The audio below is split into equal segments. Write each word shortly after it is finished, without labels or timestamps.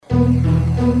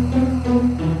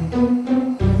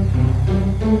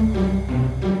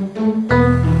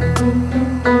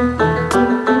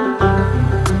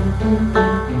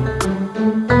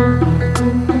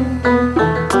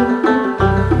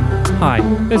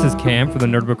This is Cam for the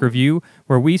Nerdbook Review,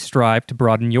 where we strive to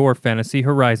broaden your fantasy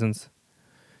horizons.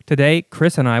 Today,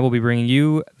 Chris and I will be bringing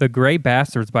you The Greay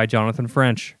Bastards by Jonathon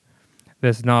French.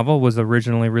 This novel was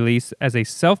originally released as a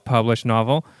self-published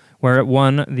novel, where it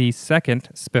won the second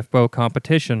SPFBO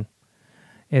competition.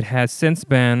 It has since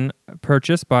been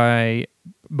purchased by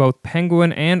both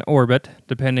Penguin and Orbit,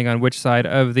 depending on which side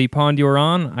of the pond you're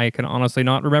on. I can honestly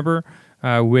not remember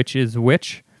which is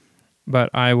which,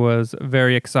 but I was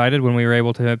very excited when we were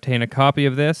able to obtain a copy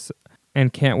of this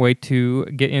and can't wait to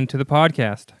get into the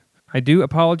podcast. I do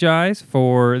apologize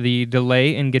for the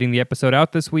delay in getting the episode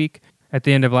out this week. At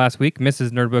the end of last week,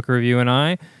 Mrs. Nerdbook Review and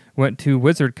I went to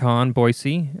WizardCon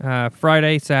Boise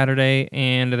Friday, Saturday,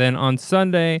 and then on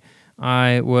Sunday,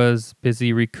 I was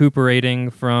busy recuperating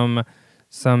from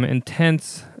some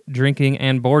intense drinking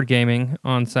and board gaming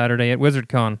on Saturday at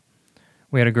WizardCon.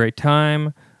 We had a great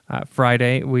time.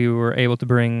 Friday, we were able to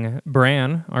bring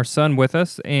Bran, our son, with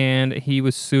us, and he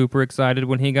was super excited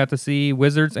when he got to see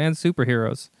wizards and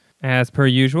superheroes. As per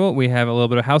usual, we have a little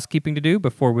bit of housekeeping to do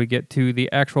before we get to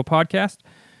the actual podcast.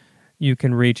 You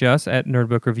can reach us at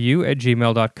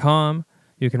nerdbookreview@gmail.com.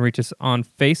 You can reach us on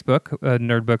Facebook,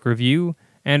 Nerdbook Review,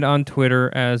 and on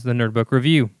Twitter as the Nerdbook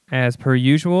Review. As per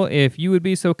usual, if you would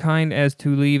be so kind as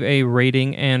to leave a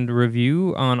rating and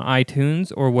review on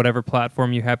iTunes or whatever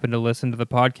platform you happen to listen to the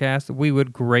podcast, we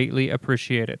would greatly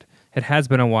appreciate it. It has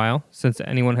been a while since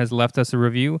anyone has left us a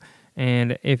review,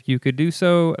 and if you could do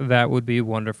so, that would be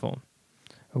wonderful.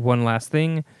 One last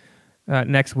thing.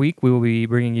 Next week, we will be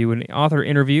bringing you an author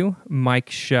interview,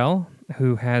 Mike Schell,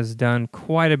 who has done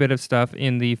quite a bit of stuff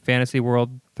in the fantasy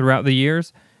world throughout the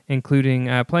years, including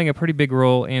playing a pretty big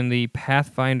role in the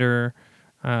Pathfinder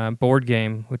board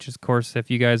game, which is, of course, if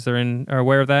you guys are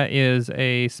aware of that, is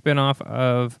a spin-off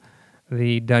of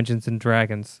the Dungeons &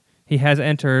 Dragons. He has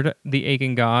entered the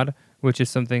Akin God, which is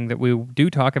something that we do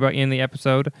talk about in the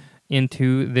episode,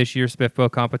 into this year's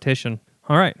SPFBO competition.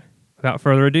 All right, without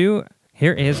further ado,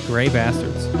 here is Greay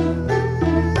Bastards.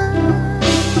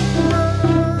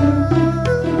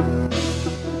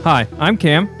 Hi, I'm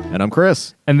Cam. And I'm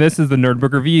Chris. And this is the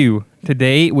Nerdbook Review.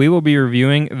 Today, we will be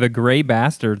reviewing The Greay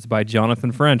Bastards by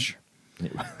Jonathon French.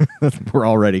 We're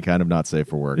already kind of not safe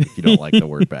for work if you don't like the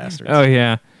word bastards. Oh,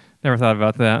 yeah. Never thought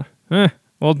about that.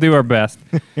 We'll do our best.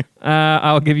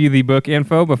 I'll give you the book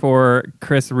info before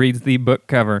Chris reads the book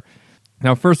cover.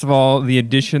 Now, first of all, the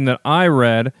edition that I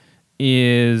read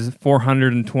is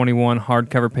 421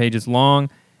 hardcover pages long.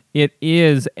 It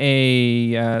is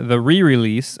the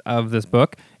re-release of this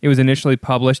book. It was initially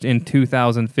published in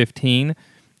 2015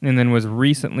 and then was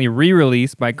recently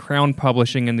re-released by Crown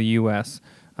Publishing in the U.S.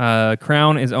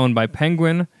 Crown is owned by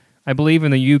Penguin. I believe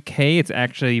in the U.K. it's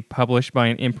actually published by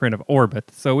an imprint of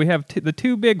Orbit. So we have the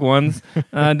two big ones,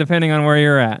 depending on where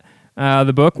you're at.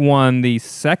 The book won the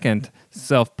second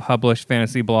self-published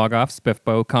fantasy blog-off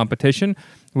SPFBO competition,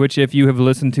 which if you have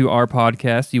listened to our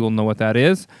podcast, you will know what that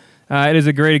is. It is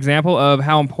a great example of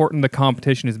how important the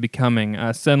competition is becoming.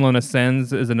 Senlin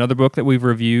Ascends is another book that we've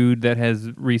reviewed that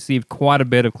has received quite a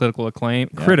bit of critical acclaim,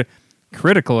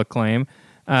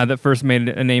 that first made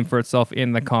a name for itself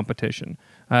in the competition.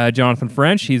 Jonathon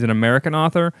French, he's an American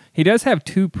author. He does have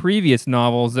two previous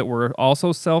novels that were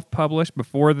also self-published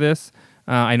before this.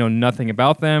 I know nothing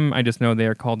about them. I just know they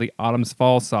are called the Autumn's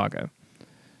Fall Saga.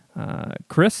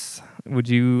 Chris, would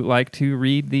you like to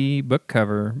read the book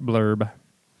cover blurb?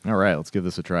 All right, let's give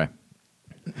this a try.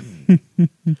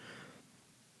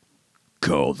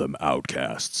 Call them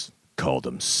outcasts. Call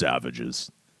them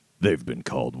savages. They've been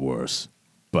called worse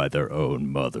by their own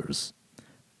mothers.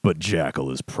 But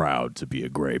Jackal is proud to be a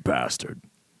Greay Bastard.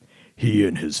 He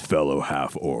and his fellow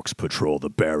half-orcs patrol the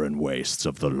barren wastes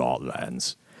of the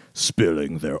Lawlands,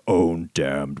 spilling their own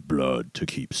damned blood to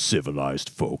keep civilized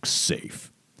folks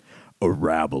safe. A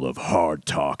rabble of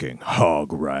hard-talking,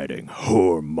 hog-riding,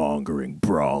 whore-mongering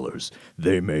brawlers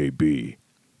they may be,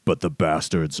 but the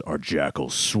bastards are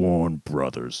Jackal's sworn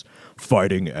brothers,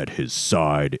 fighting at his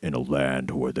side in a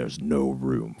land where there's no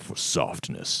room for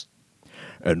softness.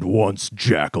 And once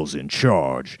Jackal's in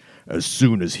charge, as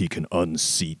soon as he can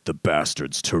unseat the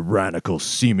bastards' tyrannical,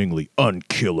 seemingly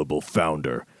unkillable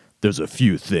founder, there's a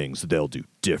few things they'll do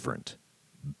different,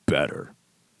 better.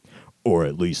 Or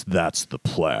at least that's the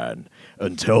plan,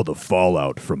 until the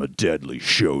fallout from a deadly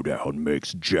showdown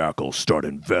makes Jackal start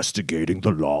investigating the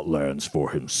Lawlands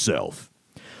for himself.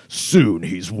 Soon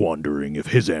he's wondering if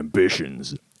his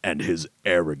ambitions and his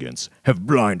arrogance have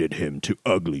blinded him to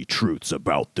ugly truths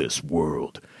about this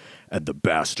world and the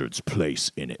bastard's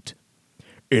place in it.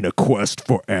 In a quest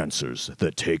for answers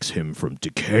that takes him from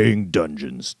decaying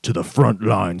dungeons to the front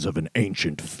lines of an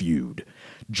ancient feud,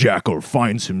 Jackal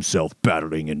finds himself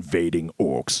battling invading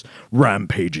orcs,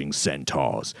 rampaging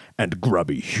centaurs, and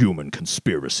grubby human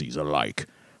conspiracies alike,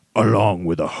 along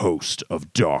with a host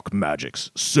of dark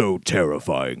magics so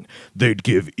terrifying they'd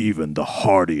give even the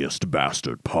hardiest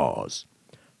bastard pause.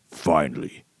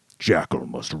 Finally, Jackal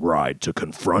must ride to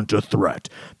confront a threat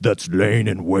that's lain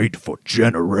in wait for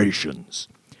generations,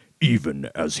 even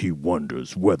as he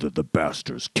wonders whether the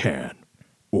bastards can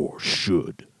or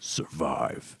should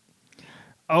survive.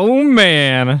 Oh,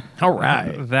 man. All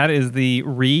right. That is the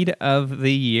read of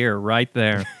the year right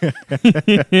there.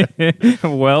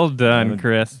 Well done,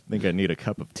 Chris. I think I need a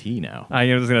cup of tea now. I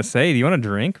was going to say, do you want a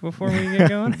drink before we get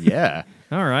going? Yeah.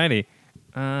 All righty.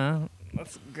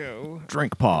 Let's go.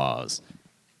 Drink pause.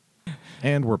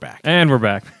 And we're back. And we're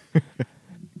back.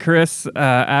 Chris,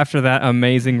 after that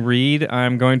amazing read,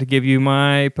 I'm going to give you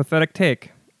my pathetic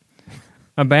take.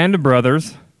 A band of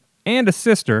brothers and a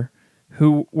sister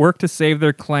who work to save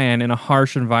their clan in a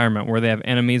harsh environment where they have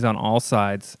enemies on all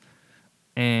sides.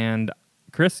 And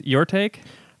Chris, your take?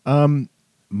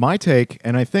 My take,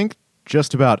 and I think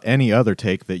just about any other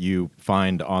take that you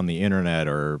find on the internet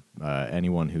or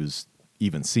anyone who's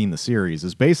even seen the series,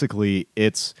 is basically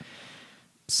it's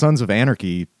Sons of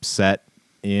Anarchy set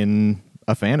in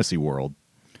a fantasy world.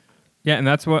 Yeah, and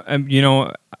that's what,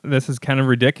 this is kind of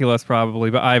ridiculous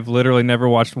probably, but I've literally never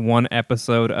watched one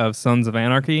episode of Sons of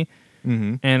Anarchy.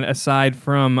 Mm-hmm. And aside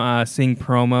from seeing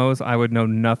promos, I would know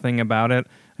nothing about it.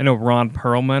 I know Ron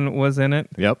Perlman was in it.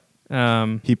 Yep.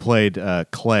 He played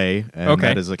Clay, and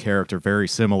that is a character very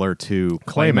similar to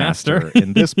Claymaster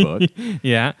in this book.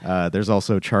 Yeah. There's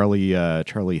also Charlie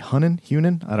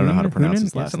Hunan. I don't know how to pronounce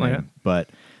his last name,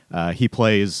 but he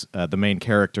plays the main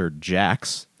character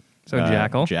Jax. So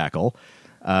Jackal. Jackal.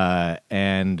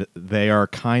 And they're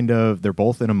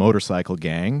both in a motorcycle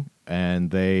gang,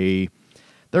 and they're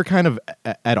kind of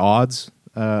at odds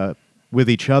with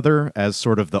each other as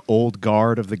sort of the old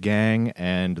guard of the gang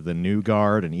and the new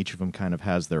guard, and each of them kind of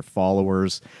has their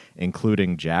followers,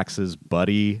 including Jax's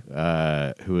buddy,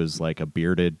 who is like a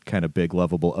bearded, kind of big,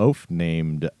 lovable oaf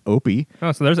named Opie.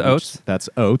 Oh, so there's Oates. That's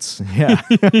Oates, yeah.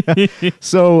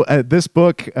 So this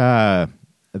book,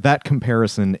 that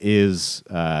comparison is...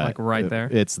 like right there?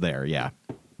 It's there, yeah.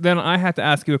 Then I have to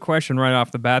ask you a question right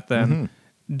off the bat then. Mm-hmm.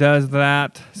 Does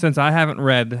that, since I haven't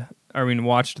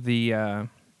watched the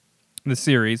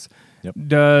series, Yep.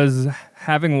 does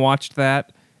having watched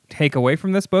that take away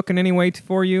from this book in any way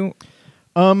for you?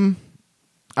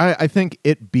 I think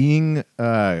it being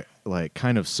like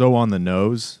kind of so on the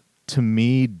nose, to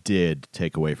me, did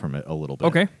take away from it a little bit.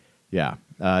 Okay. Yeah.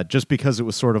 Just because it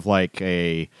was sort of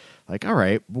all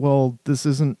right, well, this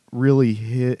isn't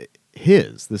really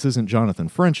his. This isn't Jonathon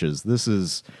French's. This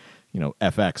is,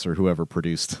 FX or whoever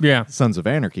produced Sons of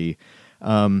Anarchy.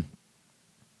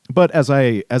 But as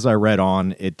I read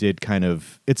on, it did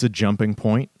it's a jumping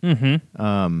point.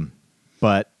 Mm-hmm.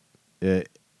 But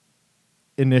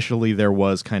initially there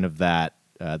was kind of that,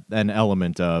 an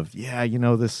element of,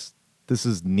 this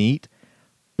is neat,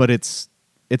 but it's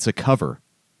a cover,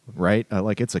 right?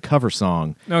 It's a cover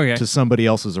song to somebody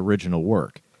else's original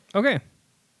work. Okay.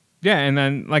 Yeah, and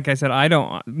then, like I said,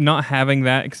 not having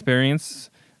that experience,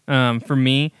 for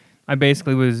me, I just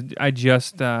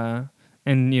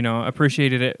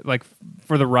appreciated it,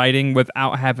 for the writing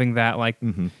without having that,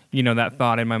 that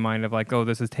thought in my mind of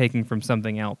this is taking from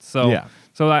something else. So,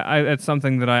 it's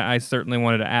something that I certainly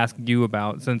wanted to ask you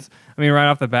about, since, right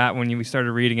off the bat, when we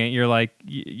started reading it, you're like,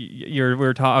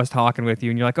 I was talking with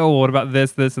you, and you're like, oh, well, what about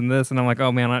this, this, and this? And I'm like,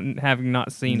 oh, man, having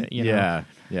not seen it, Yeah.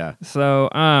 So,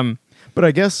 but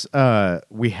I guess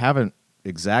we haven't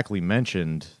exactly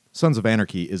mentioned Sons of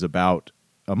Anarchy is about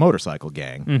a motorcycle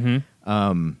gang.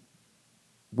 Mm-hmm.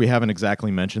 We haven't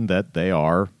exactly mentioned that they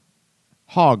are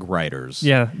hog riders.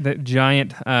 Yeah, the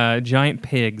giant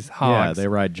pigs, hogs. Yeah, they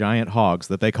ride giant hogs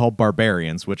that they call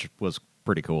barbarians, which was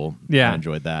pretty cool. Yeah. I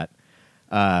enjoyed that.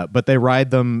 But they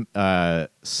ride them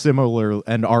similar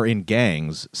and are in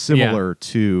gangs similar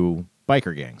to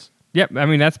biker gangs. Yep,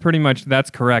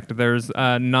 that's correct. There's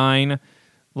 9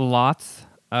 lots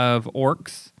of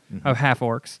orcs, of half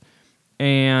orcs,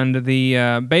 and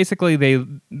this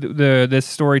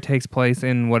story takes place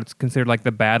in what's considered like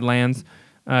the Badlands.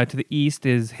 To the east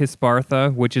is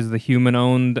Hispartha, which is the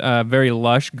human-owned, very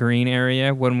lush green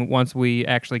area. Once we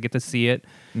actually get to see it,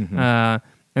 and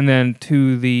then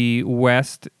to the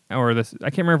west, I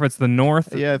can't remember if it's the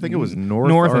north. Yeah, I think it was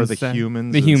north are the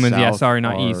humans. The humans, south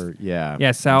not east.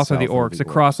 South are the orcs. The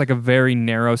across a very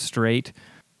narrow strait.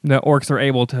 The orcs are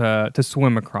able to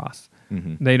swim across.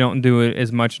 Mm-hmm. They don't do it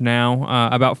as much now.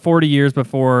 About 40 years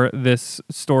before this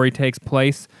story takes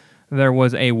place, there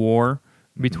was a war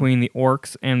between the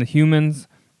orcs and the humans.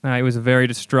 It was very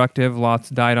destructive. Lots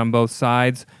died on both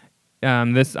sides.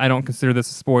 This I don't consider this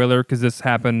a spoiler because this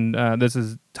happened. This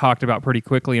is talked about pretty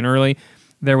quickly and early.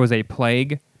 There was a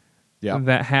plague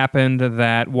that happened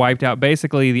that wiped out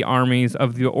basically the armies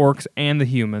of the orcs and the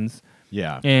humans.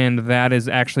 Yeah. And that is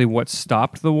actually what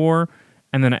stopped the war.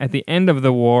 And then at the end of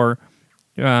the war,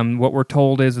 what we're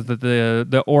told is that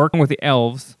the orc with the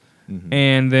elves,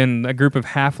 and then a group of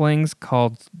halflings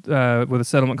called with a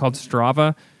settlement called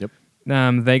Strava. Yep.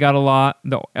 They got a lot.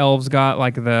 The elves got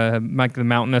like the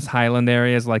mountainous highland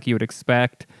areas, like you would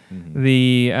expect.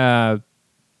 The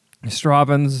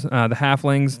Stravans, the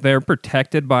halflings, they're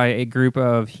protected by a group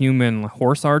of human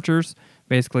horse archers.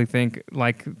 Basically, think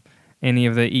like any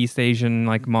of the East Asian,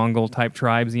 like Mongol type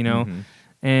tribes, you know.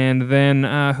 And then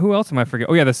who else am I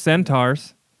forgetting? Oh yeah, the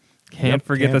centaurs. Can't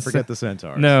forget the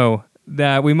centaurs. No,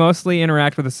 we mostly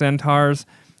interact with the centaurs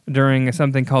during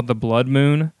something called the blood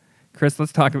moon. Chris,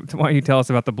 let's talk. Why don't you tell us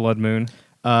about the blood moon?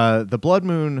 The blood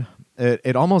moon.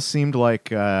 It almost seemed like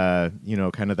kind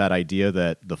of that idea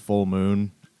that the full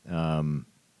moon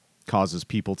causes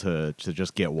people to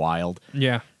just get wild.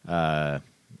 Yeah.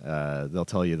 They'll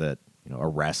tell you that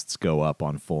arrests go up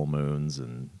on full moons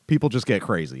and people just get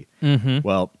crazy.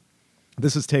 Well,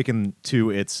 this is taken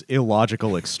to its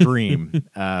illogical extreme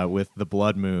with the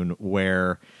blood moon,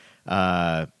 where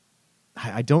I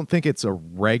don't think it's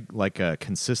a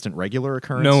consistent regular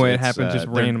occurrence. No, it happens just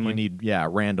randomly.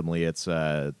 Randomly. It's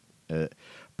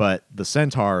but the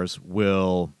centaurs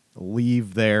will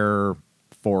leave their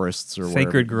forests or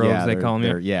sacred groves, they call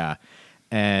them. Yeah,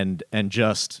 and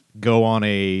just go on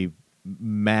a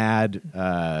mad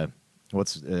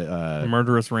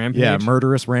murderous rampage. Yeah,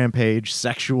 murderous rampage,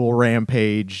 sexual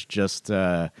rampage. Just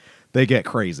they get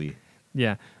crazy.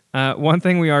 Yeah. One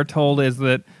thing we are told is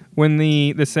that when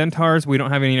the centaurs, we don't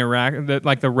have any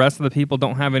like the rest of the people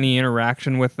don't have any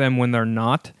interaction with them when they're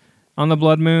not on the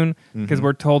blood moon, because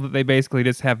we're told that they basically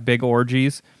just have big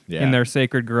orgies in their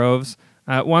sacred groves.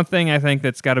 One thing I think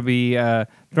that's got to be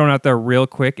thrown out there real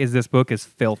quick is this book is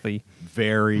filthy.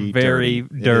 Very dirty.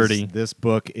 This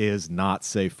book is not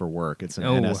safe for work. It's an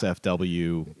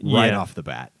NSFW right off the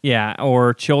bat. Yeah,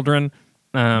 or children.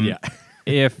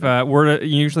 If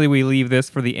usually we leave this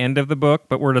for the end of the book,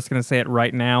 but we're just going to say it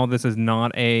right now. This is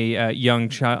not a young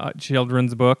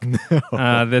children's book.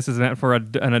 No. This is meant for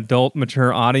an adult,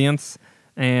 mature audience.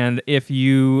 And if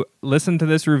you listen to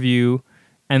this review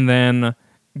and then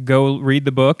go read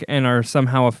the book and are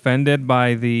somehow offended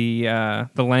by the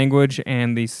language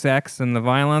and the sex and the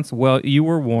violence, well, you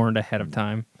were warned ahead of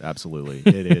time. Absolutely.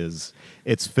 It is.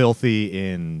 It's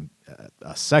filthy in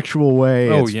a sexual way.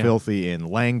 It's filthy in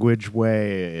language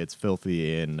way. It's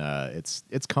filthy in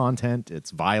its content.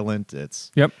 It's violent.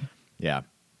 It's yeah.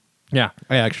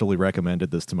 I actually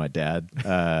recommended this to my dad.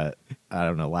 I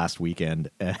don't know, last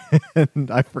weekend, and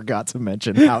I forgot to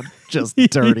mention how just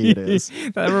dirty it is.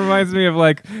 That reminds me of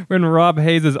like when Rob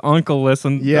Hayes' uncle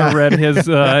read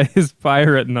his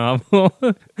pirate novel.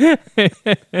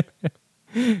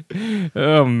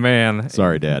 Oh man!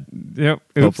 Sorry, Dad. Yep.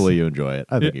 Hopefully you enjoy it.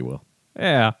 I think he will.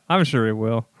 Yeah, I'm sure he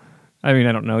will. I mean,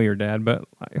 I don't know your dad, but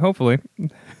hopefully.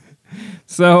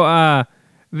 So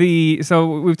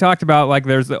we've talked about like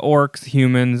there's the orcs,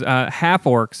 humans, half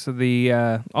orcs,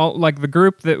 the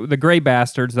group the Greay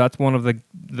Bastards. That's one of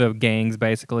the gangs,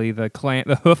 basically the clan,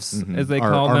 the hoofs as they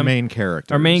call them. Our main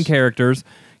characters. Our main characters,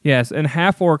 yes. And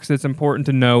half orcs, it's important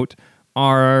to note,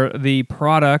 are the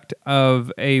product of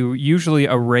usually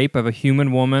a rape of a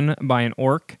human woman by an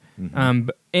orc.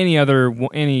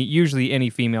 Usually any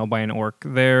female by an orc.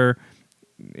 There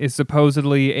is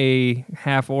supposedly a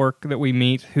half orc that we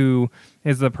meet who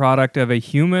is the product of a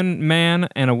human man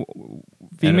and a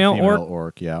female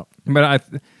orc. Yeah, but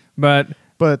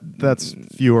that's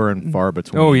fewer and far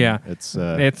between. Oh yeah, it's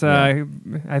I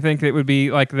think it would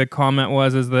be like the comment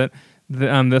is that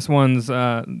this one's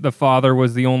the father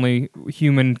was the only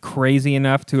human crazy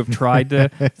enough to have tried to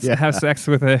have sex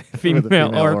with a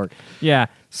female orc. Yeah,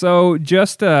 so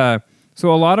just so a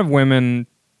lot of women.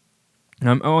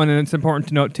 And it's important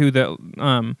to note too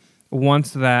that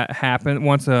once that happens,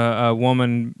 once a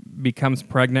woman becomes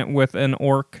pregnant with an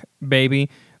orc baby,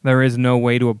 there is no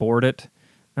way to abort it.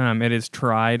 It is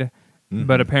tried,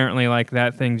 but apparently, like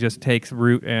that thing just takes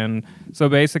root, and so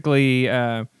basically,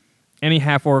 any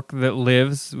half orc that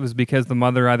lives was because the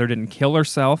mother either didn't kill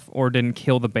herself or didn't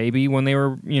kill the baby when they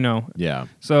were, Yeah.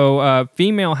 So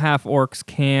female half orcs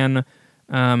can.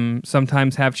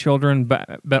 Sometimes have children,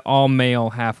 but all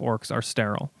male half orcs are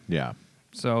sterile. Yeah.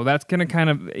 So that's going to kind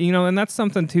of, and that's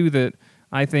something too that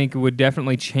I think would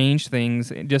definitely change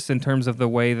things just in terms of the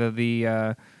way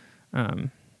that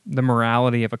the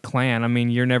morality of a clan. I mean,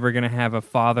 you're never going to have a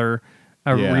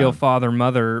Yeah. real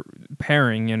father-mother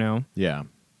pairing, you know. Yeah.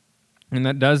 And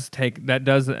that does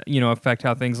affect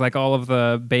how things, like all of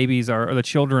the babies or the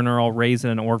children are all raised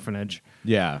in an orphanage.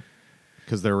 Yeah.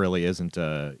 Because there really isn't,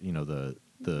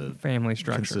 the Family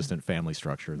structure. consistent family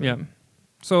structure. Yeah.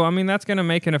 So, I mean, that's going to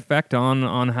make an effect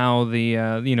on how the,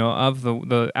 of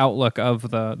the outlook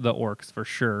of the orcs for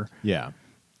sure. Yeah.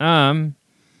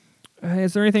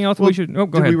 Is there anything else we should... Oh,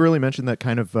 go did ahead. we really mention that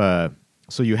kind of...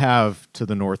 so you have to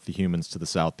the north the humans, to the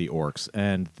south the orcs,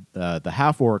 and the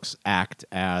half-orcs act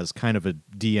as kind of a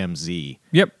DMZ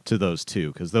to those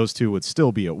two, because those two would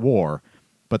still be at war,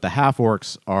 but the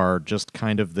half-orcs are just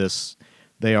kind of this...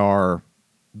 They are...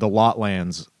 The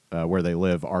Lotlands where they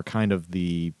live are kind of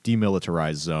the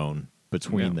demilitarized zone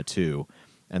between the two,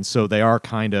 and so they are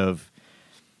kind of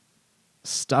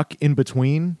stuck in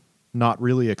between, not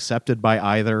really accepted by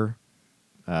either,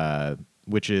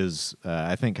 which is,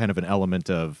 I think, kind of an element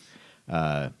of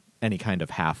any kind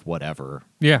of half whatever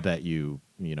that you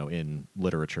in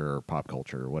literature or pop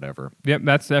culture or whatever. Yep,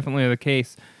 that's definitely the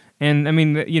case. And, I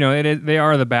mean, they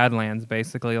are the Badlands,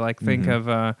 basically. Like, think of...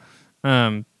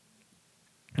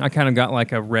 I kind of got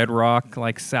like a Red Rock,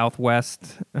 like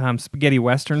Southwest spaghetti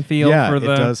Western feel. Yeah, it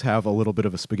does have a little bit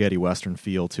of a spaghetti Western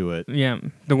feel to it. Yeah,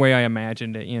 the way I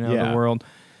imagined it, the world.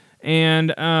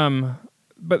 And,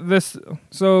 but this,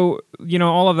 so,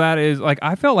 all of that is, like,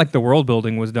 I felt like the world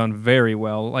building was done very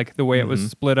well. Like, the way it was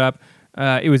split up,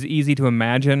 it was easy to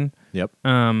imagine. Yep.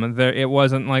 It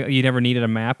wasn't like you never needed a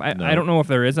map. I don't know if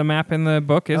there is a map in the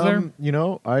book. Is there?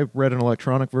 I read an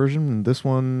electronic version, and this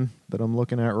one that I'm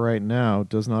looking at right now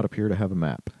does not appear to have a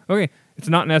map. Okay, it's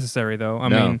not necessary though. I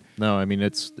mean,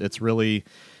 it's really,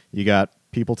 you got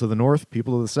people to the north,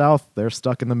 people to the south. They're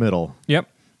stuck in the middle. Yep.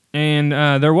 And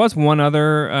there was one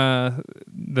other,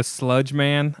 the Sludge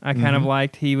Man. I kind of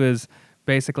liked. He was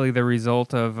basically the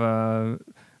result of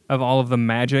all of the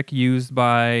magic used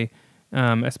by.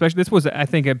 Especially, this was, I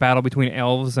think, a battle between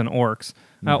elves and orcs.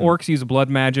 Orcs use blood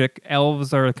magic.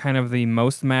 Elves are kind of the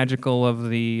most magical of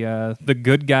the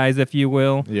good guys, if you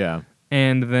will. Yeah.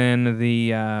 And then the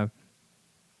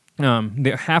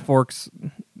half orcs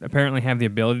apparently have the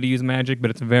ability to use magic, but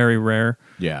it's very rare.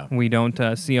 Yeah. We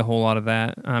don't see a whole lot of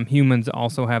that. Humans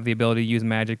also have the ability to use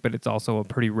magic, but it's also a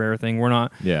pretty rare thing. We're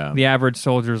not. Yeah. The average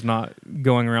soldier's not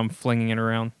going around flinging it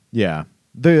around. Yeah.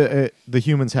 The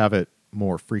humans have it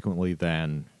more frequently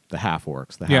than the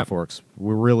half-orcs. The half-orcs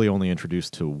were really only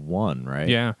introduced to one, right?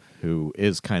 Yeah. Who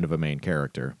is kind of a main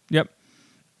character. Yep.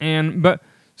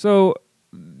 So,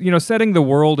 setting the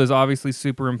world is obviously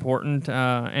super important,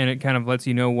 and it kind of lets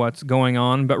you know what's going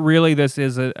on. But really, this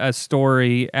is a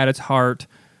story at its heart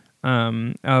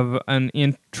of an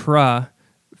intra-group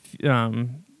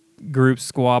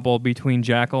squabble between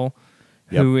Jackal,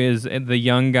 who is the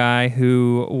young guy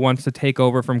who wants to take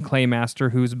over from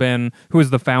Claymaster, who is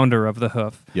the founder of the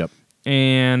Hoof. Yep.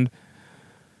 And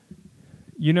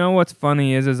what's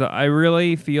funny is I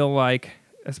really feel like,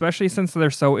 especially since they're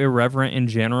so irreverent in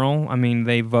general, I mean,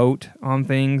 they vote on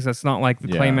things. It's not like the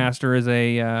Claymaster is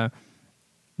a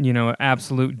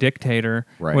absolute dictator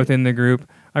within the group.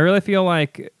 I really feel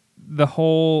like the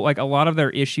whole, like, a lot of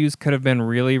their issues could have been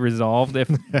really resolved if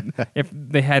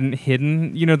they hadn't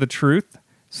hidden, the truth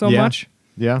so much.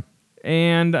 Yeah.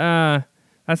 And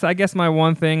that's, I guess, my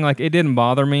one thing. Like, it didn't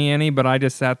bother me any, but I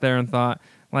just sat there and thought,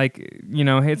 like,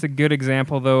 it's a good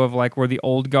example, though, of, like, where the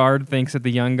old guard thinks that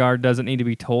the young guard doesn't need to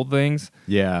be told things.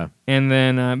 Yeah. And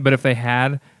then, but if they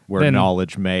had... Where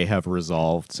knowledge may have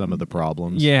resolved some of the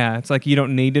problems. Yeah, it's like you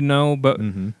don't need to know, but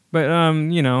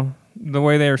the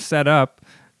way they're set up,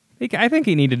 I think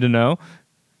he needed to know.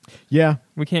 Yeah,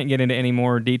 we can't get into any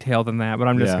more detail than that, but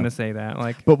I'm just going to say that.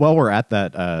 Like, but while we're at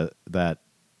that the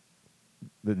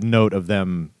note of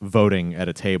them voting at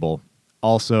a table,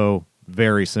 also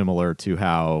very similar to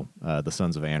how the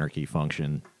Sons of Anarchy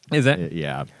function. Is it?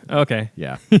 Yeah. Okay.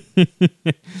 Yeah.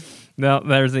 No,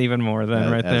 there's even more than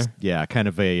there. Yeah, kind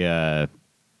of a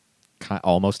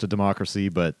almost a democracy,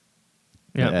 but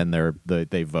and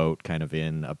they vote kind of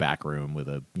in a back room with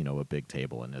a big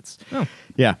table, and it's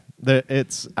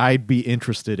I'd be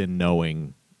interested in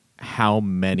knowing how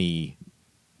many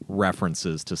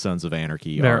references to Sons of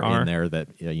Anarchy are in there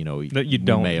that that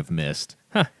you may have missed.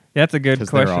 Huh. That's a good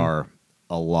question. Because there are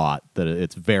a lot that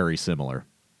it's very similar.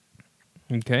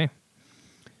 Okay.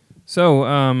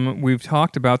 So we've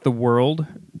talked about the world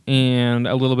and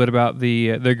a little bit about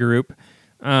the group,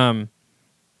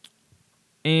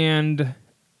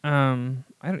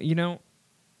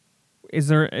 is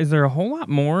there a whole lot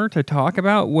more to talk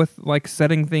about with like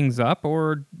setting things up,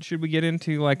 or should we get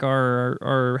into like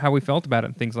our how we felt about it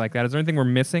and things like that? Is there anything we're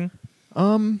missing?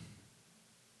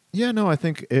 Yeah, no, I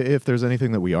think if there's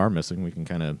anything that we are missing, we can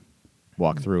kind of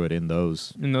walk through it in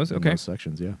those Okay. those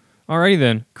sections. Yeah. Alrighty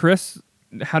then, Chris,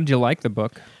 how did you like the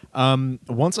book?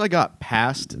 Once I got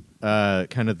past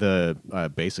kind of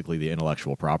the basically the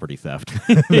intellectual property theft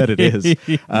that it is,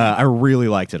 I really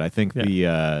liked it. I think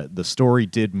the story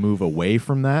did move away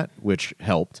from that, which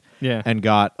helped, and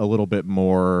got a little bit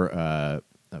more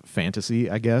fantasy,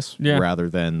 I guess, rather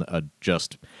than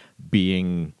just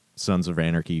being Sons of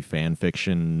Anarchy fan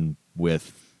fiction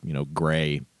with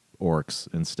gray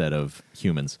orcs instead of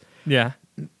humans. Yeah.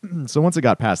 So once I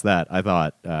got past that, I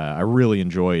thought I really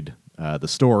enjoyed the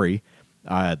story.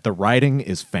 The writing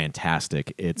is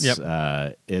fantastic. It's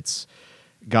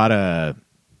got a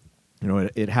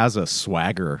it has a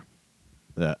swagger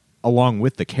along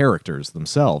with the characters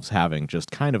themselves having just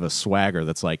kind of a swagger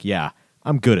that's like, yeah,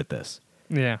 I'm good at this.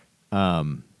 Yeah.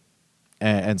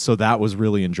 And so that was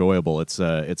really enjoyable. It's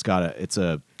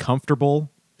a comfortable.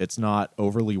 It's not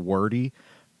overly wordy,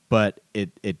 but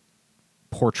it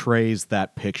portrays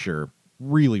that picture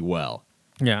really well.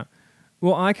 Yeah.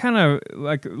 Well, I kind of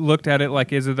like looked at it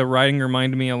like, is it the writing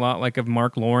reminded me a lot like of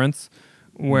Mark Lawrence,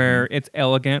 where it's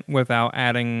elegant without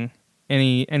adding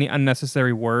any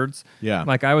unnecessary words. Yeah.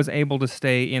 Like I was able to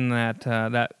stay in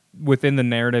that within the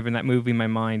narrative in that movie in my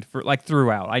mind for like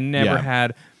throughout. I never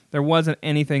had. There wasn't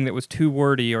anything that was too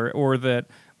wordy or that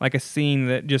like a scene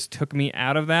that just took me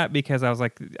out of that because I was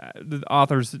like, the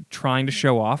author's trying to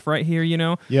show off right here,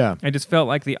 Yeah. I just felt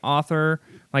like the author,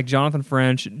 like Jonathon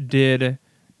French, did,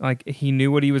 like he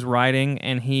knew what he was writing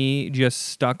and he just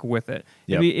stuck with it.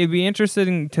 Yep. It'd be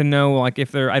interesting to know, like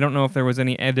I don't know if there was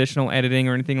any additional editing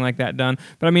or anything like that done,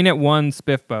 but I mean, it won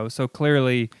SPFBO, so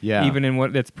clearly, even in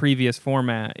what its previous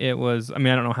format, it was. I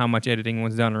mean, I don't know how much editing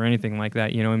was done or anything like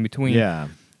that, in between. Yeah.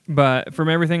 But from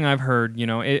everything I've heard,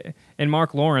 and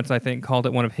Mark Lawrence, I think, called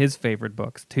it one of his favorite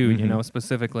books, too,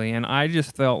 specifically. And I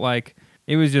just felt like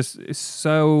it was just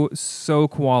so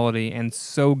quality and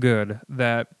so good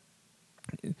that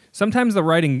sometimes the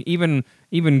writing, even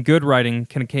good writing,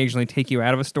 can occasionally take you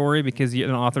out of a story because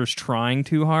an author's trying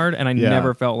too hard, and I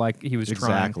never felt like he was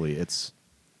trying. Exactly.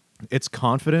 It's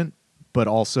confident, but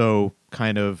also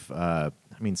kind of,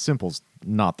 simple's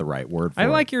not the right word for it. I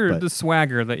like the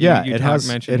swagger that you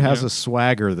mentioned. It has a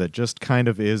swagger that just kind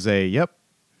of is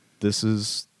this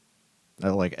is,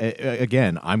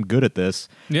 again, I'm good at this,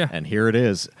 and here it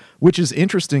is, which is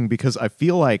interesting because I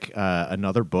feel like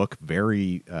another book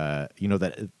very,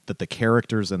 that the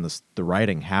characters and the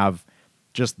writing have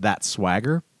just that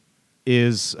swagger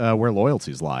is Where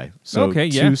Loyalties Lie. So two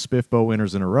SPFBO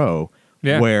winners in a row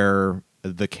where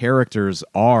the characters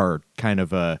are kind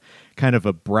of a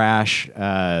brash,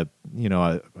 I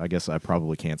guess I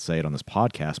probably can't say it on this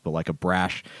podcast, but like a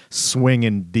brash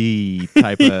swinging D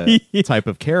type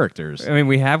of characters. I mean,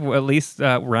 we have at least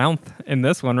Routh in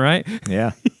this one, right?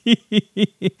 Yeah.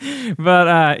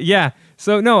 But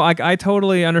so no, I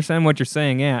totally understand what you're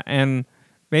saying. Yeah, and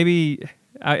maybe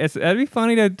it'd be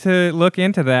funny to look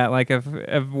into that, like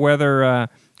of whether.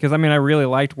 Because, I mean, I really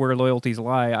liked Where Loyalties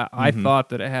Lie. I thought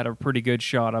that it had a pretty good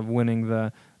shot of winning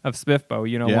of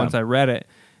SPFBO, once I read it.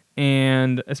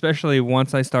 And especially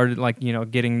once I started,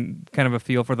 getting kind of a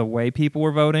feel for the way people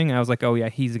were voting, I was like, oh, yeah,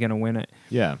 he's going to win it.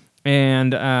 Yeah.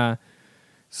 And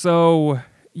so,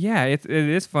 yeah, it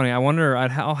is funny. I wonder,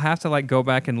 I'll have to, go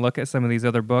back and look at some of these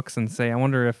other books and say, I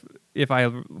wonder if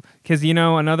I... Because,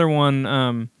 another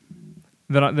one...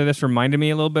 that this reminded me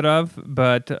a little bit of,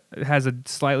 but it has a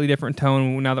slightly different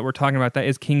tone now that we're talking about that,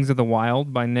 is Kings of the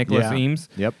Wild by Nicholas Eames.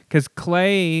 Yep. Because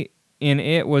Clay in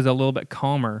it was a little bit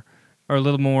calmer or a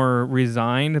little more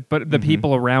resigned, but the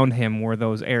people around him were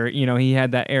those he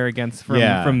had that arrogance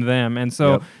from them. And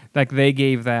so they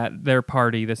gave their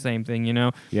party the same thing,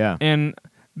 Yeah. And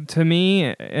to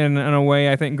me, in a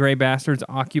way, I think Greay Bastards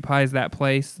occupies that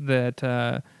place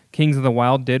that Kings of the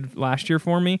Wild did last year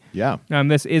for me. Yeah.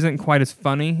 This isn't quite as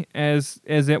funny as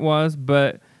it was,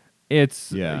 but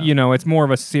it's it's more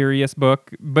of a serious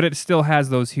book, but it still has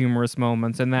those humorous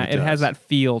moments and that it has that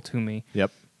feel to me.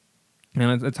 Yep.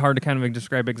 And it's hard to kind of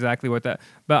describe exactly what that,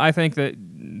 but I think that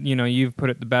you've put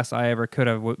it the best I ever could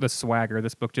have with the swagger.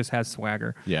 This book just has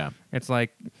swagger. Yeah. It's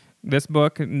like this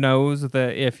book knows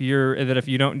that if you're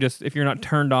not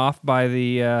turned off by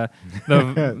the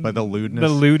by the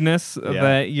lewdness,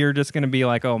 that you're just going to be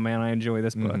like, oh man, I enjoy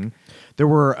this book. There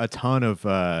were a ton of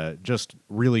just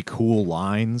really cool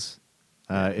lines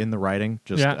in the writing.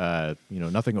 Just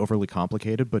nothing overly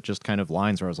complicated, but just kind of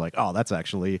lines where I was like, oh, that's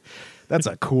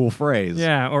a cool phrase.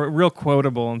 Yeah, or real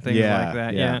quotable and things like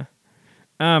that. Yeah.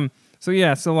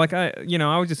 So like I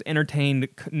was just entertained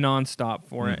nonstop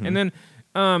for it, and then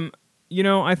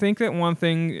I think that one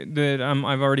thing that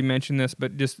I've already mentioned this,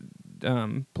 but just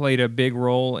played a big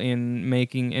role in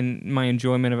making and my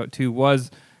enjoyment of it too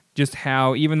was just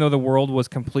how even though the world was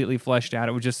completely fleshed out,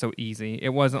 it was just so easy. It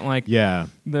wasn't like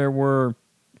there were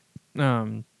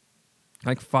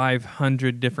like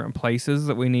 500 different places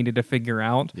that we needed to figure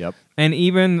out. Yep. And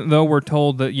even though we're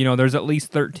told that there's at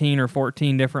least 13 or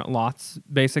 14 different lots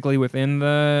basically within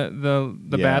the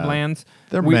Badlands,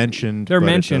 they're mentioned,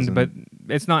 but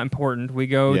it's not important. We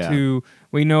know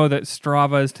that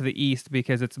Strava is to the east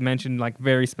because it's mentioned like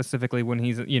very specifically when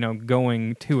he's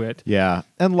going to it. Yeah,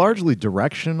 and largely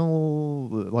directional,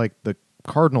 like the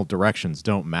cardinal directions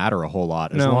don't matter a whole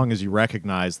lot as long as you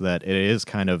recognize that it is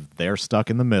kind of they're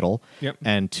stuck in the middle,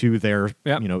 and to their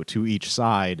to each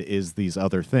side is these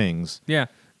other things. Yeah.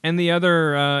 And the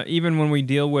other, even when we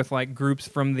deal with like groups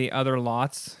from the other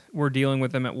lots, we're dealing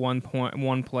with them at one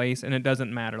place, and it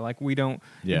doesn't matter. Like we don't.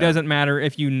 It doesn't matter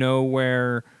if you know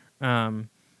where, any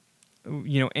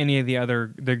of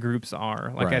the groups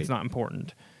are. Like that's not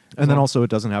important. And then also, it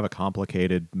doesn't have a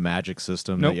complicated magic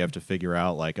system that you have to figure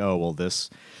out. Like, oh well, this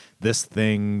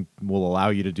thing will allow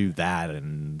you to do that,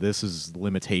 and this is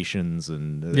limitations,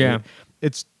 and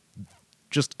it's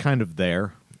just kind of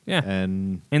there. Yeah,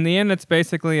 and in the end, it's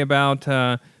basically about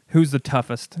who's the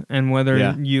toughest and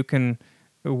whether you can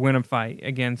win a fight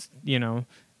against, the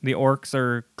orcs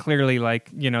are clearly like,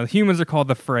 humans are called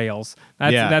the frails.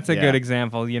 That's a good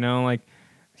example, like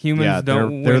humans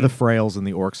don't they're the frails and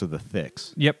the orcs are the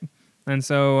thicks. Yep. And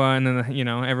so, and then,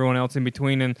 everyone else in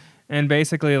between. And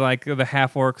basically, like, the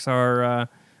half-orcs are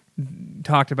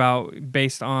talked about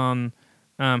based on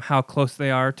how close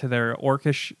they are to their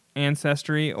orcish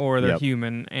ancestry or their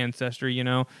human ancestry,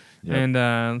 Yep. And,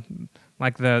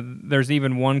 there's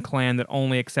even one clan that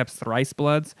only accepts thrice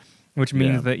bloods, which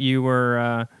means that you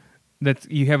were,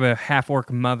 that you have a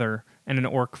half-orc mother and an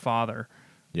orc father.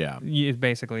 Yeah,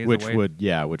 basically which would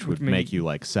make you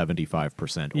like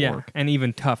 75% orc. Yeah, and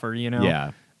even tougher,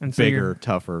 Yeah, and so bigger,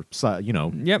 tougher.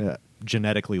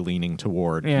 Genetically leaning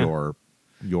toward your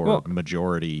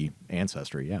majority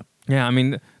ancestry. Yeah. Yeah, I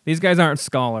mean these guys aren't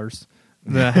scholars.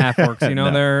 The half orcs,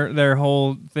 their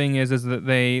whole thing is that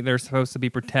they're supposed to be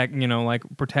protecting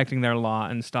their lot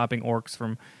and stopping orcs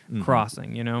from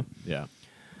crossing. Yeah.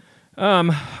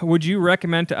 Would you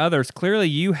recommend to others? Clearly,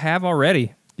 you have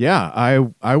already. Yeah,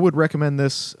 I would recommend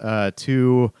this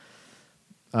to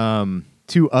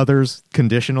others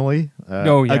conditionally.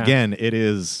 Again, it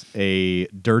is a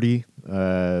dirty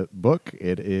book.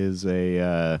 It is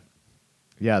there's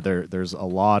a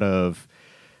lot of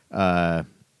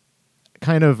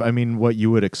kind of, what you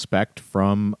would expect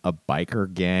from a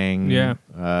biker gang. Yeah.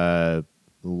 A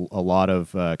lot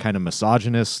of kind of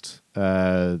misogynist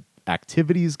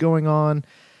activities going on.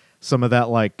 Some of that,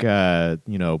 like,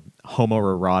 homoerotic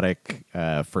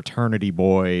fraternity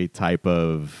boy type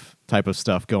of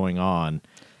stuff going on.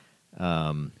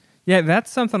 Yeah,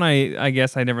 that's something I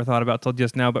guess I never thought about till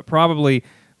just now, but probably,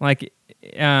 like,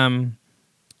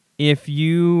 if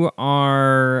you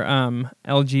are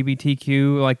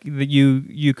LGBTQ, like,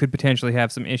 you could potentially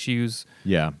have some issues.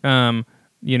 Yeah.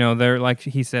 There, like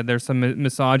he said, there's some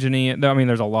misogyny.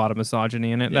 There's a lot of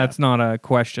misogyny in it. Yeah. That's not a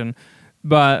question.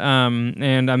 But,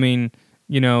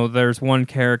 there's one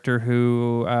character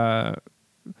who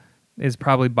is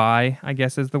probably bi, I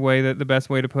guess is the best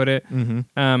way to put it.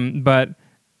 Mm-hmm.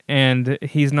 And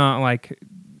he's not like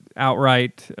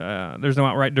outright, there's no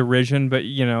outright derision, but,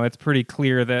 it's pretty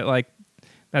clear that like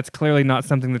that's clearly not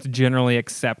something that's generally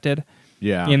accepted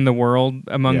in the world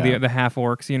among the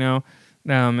half-orcs,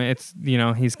 It's,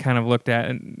 he's kind of looked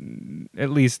at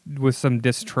least with some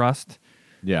distrust.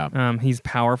 Yeah. He's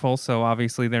powerful, so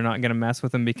obviously they're not going to mess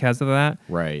with him because of that.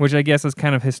 Right. Which I guess is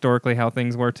kind of historically how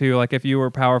things were too. Like if you were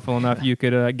powerful enough, you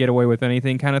could get away with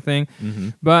anything, kind of thing. Mm-hmm.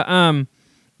 But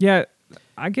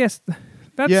I guess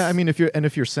that's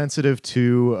if you're sensitive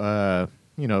to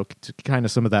to kind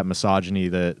of some of that misogyny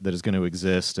that is going to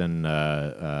exist, and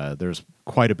there's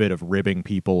quite a bit of ribbing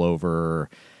people over.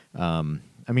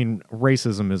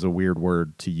 Racism is a weird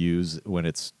word to use when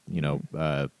it's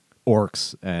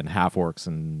orcs and half-orcs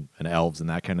and elves and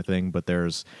that kind of thing, but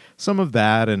there's some of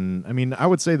that, and I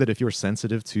would say that if you're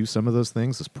sensitive to some of those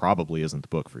things, this probably isn't the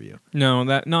book for you. No,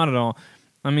 that not at all.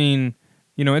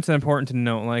 It's important to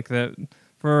note like that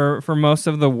for most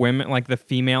of the women, like the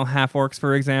female half-orcs,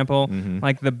 for example,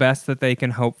 like the best that they can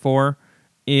hope for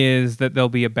is that there'll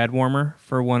be a bed warmer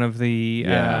for one of the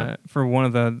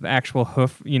actual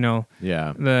hoof,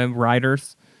 Yeah. the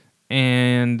riders.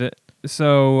 And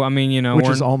so, I mean, Which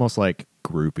is almost like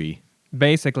groupie.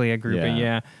 basically a groupie,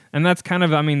 yeah. And that's kind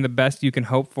of, I mean, the best you can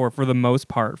hope for the most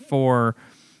part, for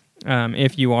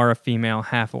if you are a female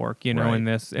half orc, Right. in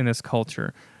this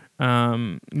culture. We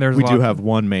There's do have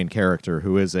one main character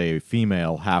who is a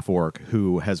female half orc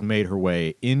who has made her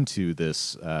way into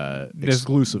this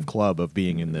exclusive club of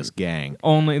being in this gang.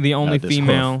 the only this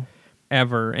female hoof.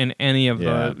 ever in any of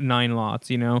Yeah. the 9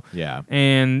 lots, Yeah.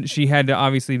 And she had to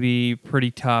obviously be pretty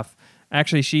tough.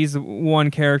 Actually, she's one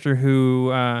character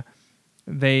who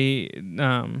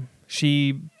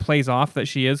she plays off that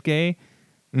she is gay,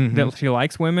 that she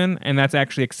likes women, and that's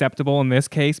actually acceptable in this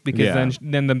case because Yeah.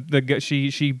 then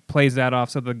she plays that off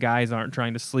so the guys aren't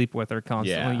trying to sleep with her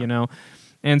constantly, Yeah.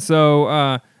 And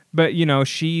so but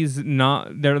she's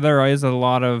not there. There is a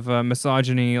lot of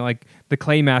misogyny. Like the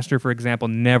Claymaster, for example,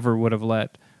 never would have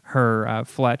let her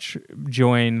Fletch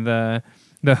join the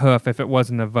hoof if it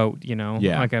wasn't a vote,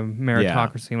 Yeah. like a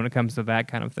meritocracy when it comes to that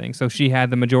kind of thing. So she had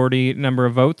the majority number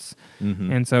of votes,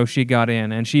 and so she got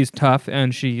in, and she's tough,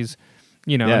 and she's,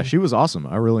 Yeah, she was awesome.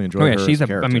 I really enjoyed her she's as a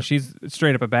character. I mean, she's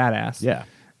straight up a badass. Yeah.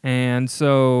 And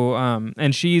so,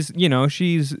 and she's,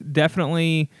 she's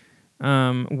definitely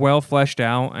well fleshed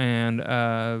out and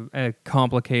a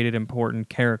complicated, important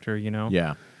character,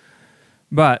 Yeah.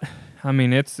 But I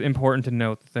mean, it's important to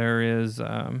note that there is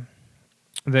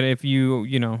that if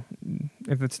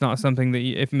if it's not something that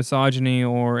if misogyny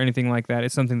or anything like that,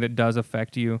 it's something that does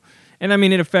affect you. And I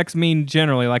mean, it affects me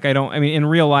generally. Like in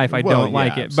real life, I don't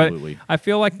like it. Absolutely. But I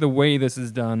feel like the way this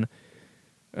is done,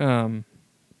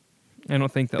 I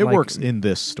don't think that it works in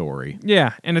this story.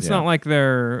 Yeah, and it's Yeah. not like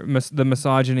the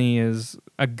misogyny is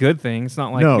a good thing. It's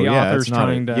not like the author's it's not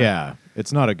trying to. Yeah,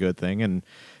 it's not a good thing, and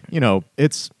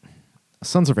it's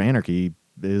Sons of Anarchy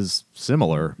is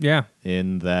similar. Yeah.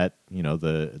 In that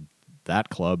that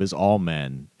club is all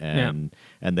men, and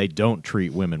they don't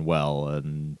treat women well,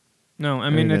 and No, I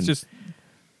mean it's just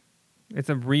it's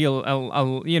a real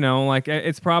like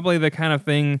it's probably the kind of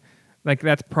thing. Like,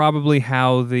 that's probably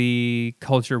how the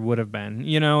culture would have been.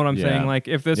 You know what I'm saying? Like,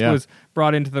 if this was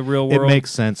brought into the real world... It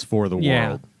makes sense for the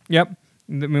world. Yep.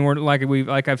 I mean, we're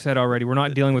like I've said already, we're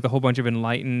not dealing with a whole bunch of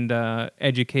enlightened,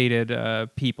 educated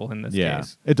people in this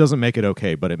case. It doesn't make it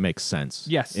okay, but it makes sense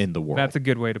in the world. That's a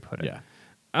good way to put it.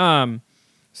 Yeah.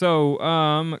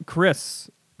 So, Chris.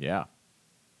 Yeah.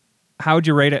 How'd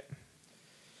you rate it?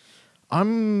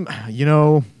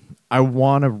 I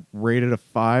want to rate it a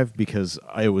 5 because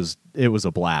it was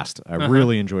a blast. I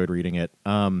really enjoyed reading it.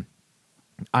 In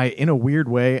a weird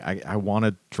way, I want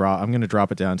to I'm going to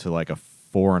drop it down to like a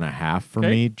 4.5 for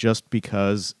me, just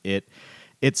because it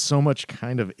so much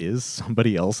kind of is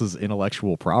somebody else's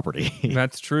intellectual property.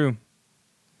 That's true.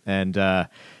 And I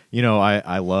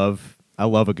love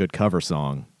a good cover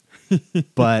song,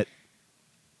 but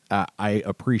I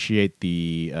appreciate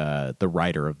the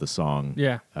writer of the song.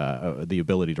 Yeah. The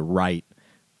ability to write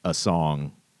a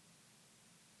song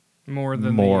more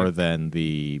than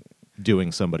the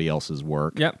doing somebody else's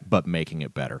work. Yep. But making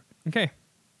it better. Okay.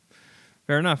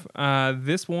 Fair enough.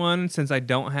 This one, since I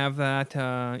don't have that,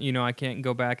 I can't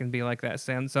go back and be like that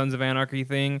Sons of Anarchy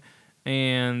thing.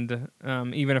 And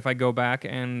even if I go back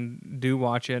and do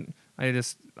watch it,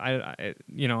 this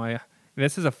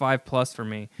is a 5+ for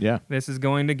me. Yeah. This is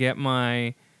going to get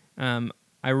my.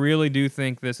 I really do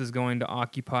think this is going to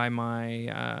occupy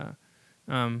my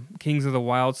Kings of the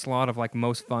Wild slot of like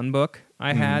most fun book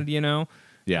I had.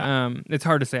 Yeah. It's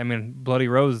hard to say. I mean, Bloody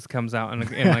Rose comes out in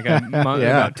like a month,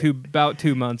 about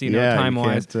 2 months, time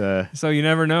wise. So you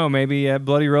never know. Maybe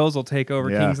Bloody Rose will take over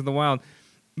Kings of the Wild.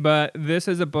 But this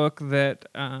is a book that,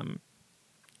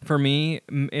 for me,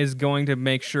 is going to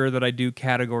make sure that I do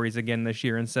categories again this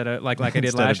year instead of like I did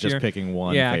instead last of just year. picking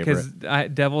one. Yeah, because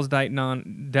Devil's Night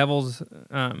Dawning.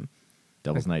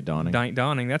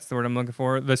 That's the word I'm looking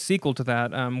for. The sequel to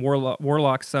that,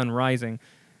 Warlock's Sun Rising,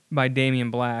 by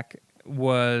Damian Black,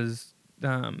 was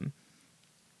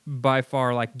by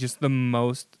far like just the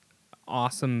most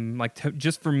awesome, like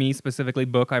just for me specifically,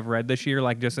 book I've read this year.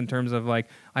 Like just in terms of like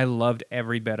I loved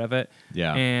every bit of it.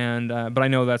 Yeah. And but I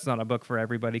know that's not a book for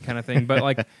everybody, kind of thing. But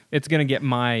like it's gonna get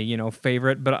my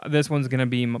favorite. But this one's gonna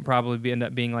be end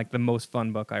up being like the most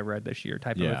fun book I read this year,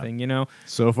 type of a thing.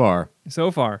 So far. It's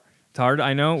hard.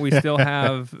 I know we still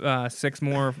have 6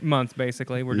 more months.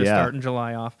 Basically, we're just starting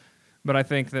July off. But I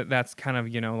think that's kind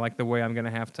of like the way I'm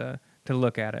gonna have to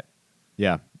look at it.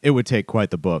 Yeah, it would take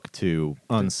quite the book to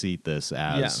unseat this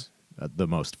as the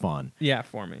most fun. Yeah,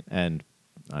 for me. And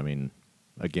I mean,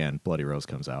 again, Bloody Rose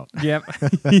comes out. Yep.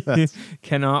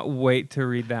 Cannot wait to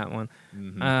read that one.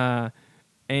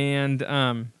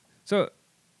 So,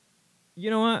 you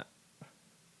know what?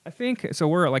 I think so.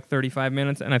 We're at like 35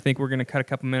 minutes, and I think we're going to cut a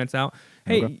couple minutes out.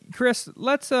 Hey, Okay. Chris,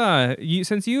 let's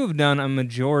since you have done a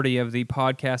majority of the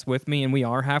podcast with me, and we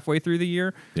are halfway through the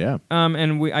year. Yeah.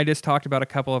 I just talked about a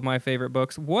couple of my favorite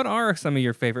books. What are some of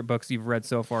your favorite books you've read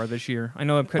so far this year? I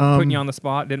know I'm putting you on the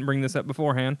spot. Didn't bring this up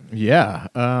beforehand. Yeah.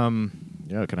 Can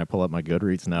I pull up my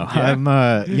Goodreads now?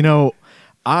 Yeah.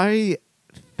 I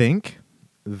think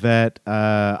that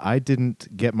I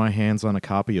didn't get my hands on a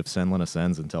copy of Senlin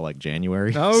Ascends until like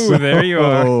January. Oh, there you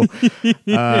are.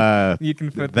 You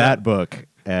can put that book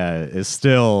is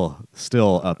still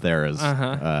up there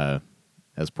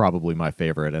as probably my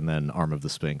favorite, and then Arm of the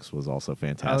Sphinx was also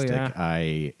fantastic. Oh, yeah.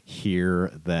 I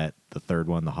hear that the third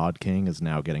one, The Hod King, is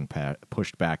now getting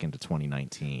pushed back into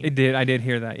 2019. It did. I did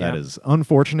hear that. Yeah. That is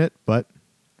unfortunate, but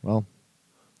well,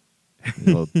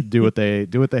 they'll do what they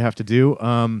have to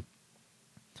do.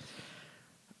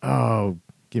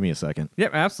 Give me a second.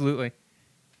 Yep, absolutely.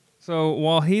 So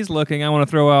while he's looking, I want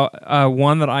to throw out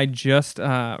one that I just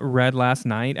read last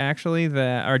night, actually,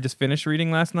 or just finished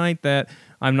reading last night, that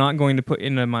I'm not going to put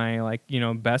into my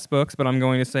best books, but I'm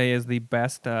going to say is the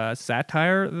best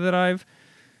satire that I've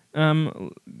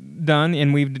done,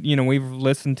 and we've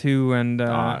listened to, and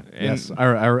yes,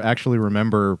 I actually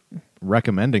remember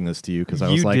recommending this to you because I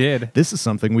was like, did. This is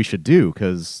something we should do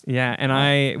because we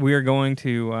are going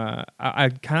to. I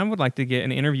kind of would like to get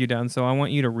an interview done, so I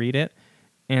want you to read it.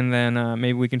 And then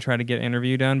maybe we can try to get an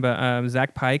interview done. But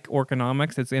Zach Pike,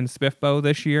 Orconomics, it's in SPFBO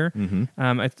this year.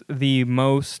 It's the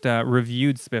most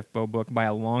reviewed SPFBO book by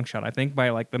a long shot. I think by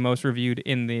like the most reviewed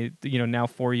in the now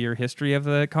 4-year history of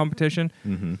the competition.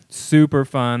 Super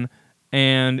fun.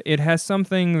 And it has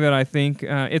something that I think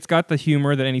it's got the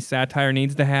humor that any satire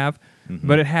needs to have.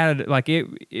 But it had like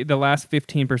the last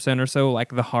 15% or so,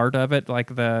 like the heart of it,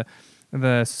 like the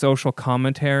social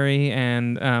commentary,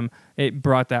 and it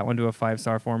brought that one to a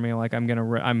 5-star for me. Like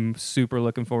I'm super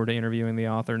looking forward to interviewing the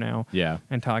author now. Yeah.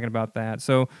 And talking about that.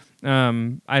 So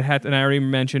and I already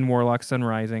mentioned Warlock Sun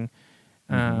Rising.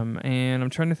 And I'm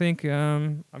trying to think.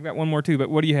 I've got one more too, but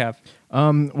what do you have?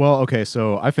 Okay,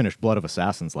 so I finished Blood of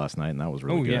Assassins last night, and that was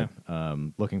really good. Yeah.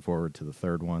 Looking forward to the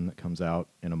third one that comes out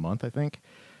in a month, I think.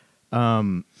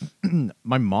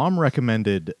 My mom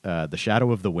recommended The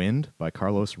Shadow of the Wind by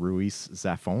Carlos Ruiz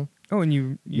Zafón. Oh, and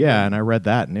you and I read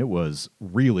that, and it was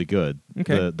really good.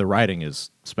 Okay. The writing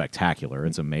is spectacular.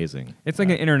 It's amazing. It's like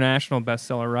an international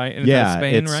bestseller, right? And yeah,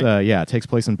 Spain, right? It takes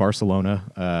place in Barcelona.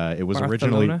 It was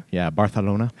originally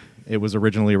Barcelona. It was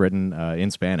originally written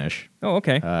in Spanish. Oh,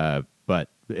 okay. But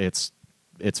it's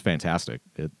fantastic.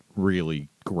 It really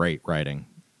great writing.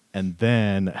 And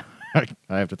then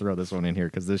I have to throw this one in here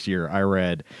because this year I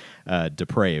read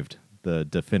Depraved, the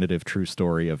definitive true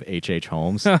story of H.H.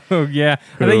 Holmes. Oh, yeah.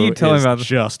 I think you told me about this.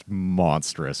 Just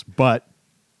monstrous. But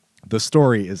the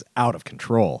story is out of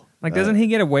control. Like, doesn't he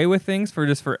get away with things for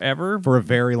just forever? For a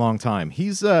very long time.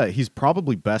 He's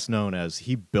probably best known as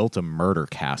he built a murder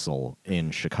castle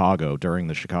in Chicago during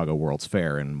the Chicago World's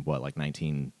Fair in,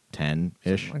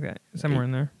 1910-ish? Like that. Somewhere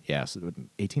in there. Yeah, so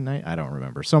 1890? I don't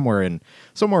remember. Somewhere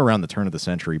around the turn of the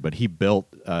century, but he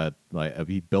built a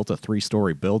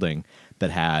 3-story building that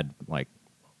had like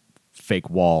fake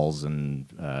walls and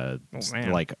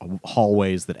like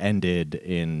hallways that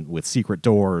ended with secret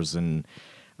doors, and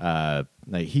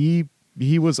he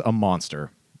was a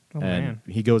monster. Man.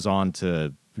 He goes on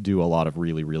to do a lot of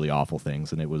really, really awful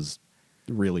things, and it was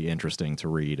really interesting to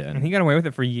read. And he got away with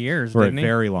it for years, for didn't he? a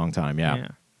very long time, yeah. Yeah.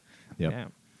 Yep.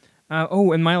 Yeah.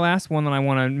 And my last one that I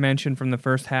want to mention from the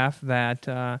first half that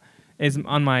is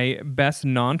on my best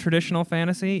non-traditional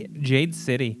fantasy, Jade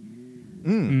City.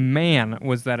 Man,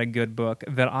 was that a good book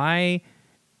that I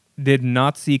did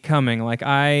not see coming. Like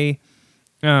I've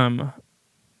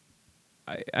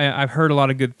heard a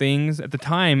lot of good things. At the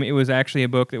time, it was actually a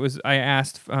book that I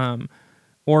asked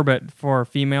Orbit for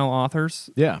female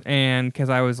authors. Yeah. And because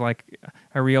I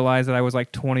realized that I was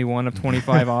like 21 of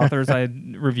 25 authors I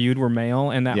had reviewed were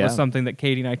male, and that was something that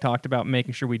Katie and I talked about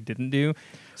making sure we didn't do.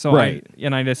 So I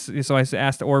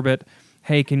asked Orbit,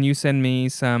 hey, can you send me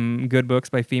some good books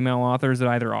by female authors that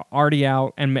either are already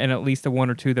out and at least the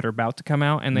one or two that are about to come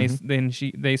out? And they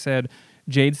said,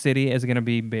 Jade City is going to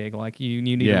be big. Like you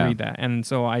need to read that. And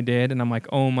so I did, and I'm like,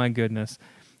 oh my goodness,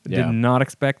 did not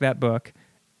expect that book,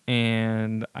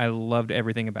 and I loved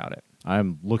everything about it.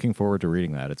 I'm looking forward to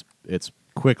reading that. It's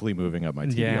quickly moving up my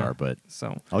TBR, but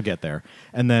I'll get there.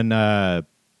 And then have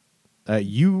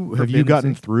you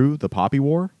gotten through the Poppy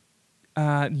War?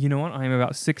 You know what? I'm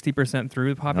about 60%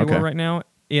 through the Poppy War right now.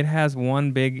 It has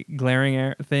one big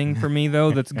glaring thing for me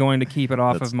though that's going to keep it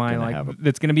off That's of my gonna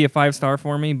that's going to be a 5-star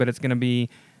for me, but it's going to be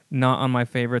not on my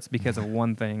favorites because of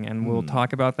one thing, and we'll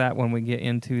talk about that when we get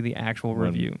into the actual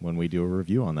review. When we do a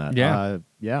review on that. Yeah.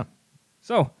 Yeah.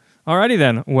 So, alrighty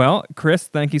then. Well, Chris,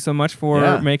 thank you so much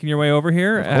for making your way over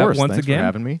here. Of course. Once Thanks again, for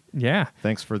having me. Yeah.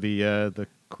 Thanks for the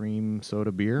cream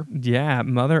soda beer. Yeah,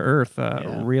 Mother Earth.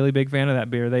 Really big fan of that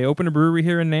beer. They opened a brewery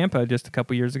here in Nampa just a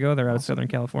couple years ago. They're out of Southern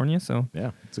California. So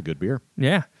Yeah, it's a good beer.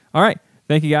 yeah. All right.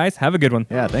 Thank you guys. Have a good one.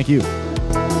 Yeah, thank you.